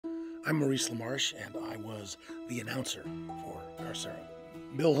I'm Maurice LaMarche, and I was the announcer for Carcerem.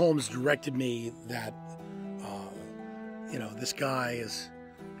 Bill Holmes directed me that, this guy is,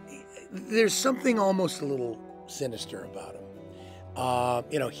 there's something almost a little sinister about him.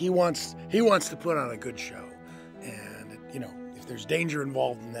 He wants to put on a good show. And, if there's danger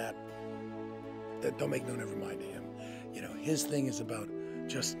involved in that don't make no never mind to him. His thing is about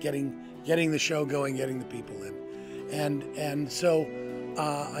just getting the show going, getting the people in. And so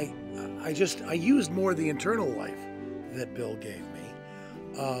I used more the internal life that Bill gave me.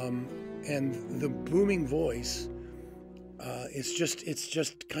 And the booming voice, it's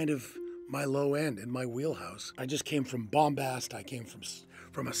just kind of my low end in my wheelhouse. I just came from bombast. I came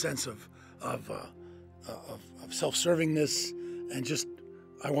from a sense of self-servingness, and just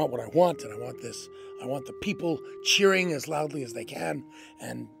I want what I want, and I want this. I want the people cheering as loudly as they can,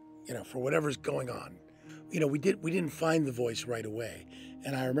 and for whatever's going on. We didn't find the voice right away,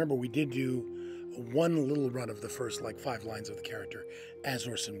 and I remember we did do one little run of the first 5 lines of the character as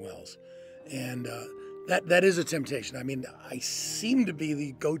Orson Welles, and that is a temptation. I mean, I seem to be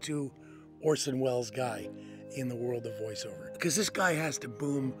the go-to Orson Welles guy in the world of voiceover, because this guy has to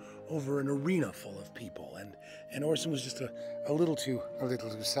boom over an arena full of people, and Orson was just a little too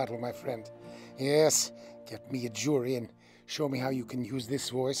subtle, my friend. Yes, get me a jury and show me how you can use this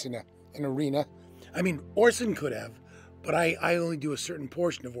voice in an arena. I mean, Orson could have, but I only do a certain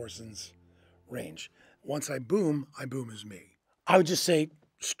portion of Orson's range. Once I boom as me. I would just say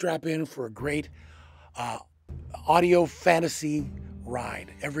strap in for a great audio fantasy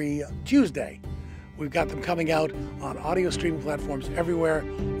ride every Tuesday. We've got them coming out on audio streaming platforms everywhere,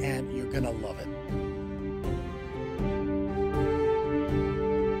 and you're gonna love it.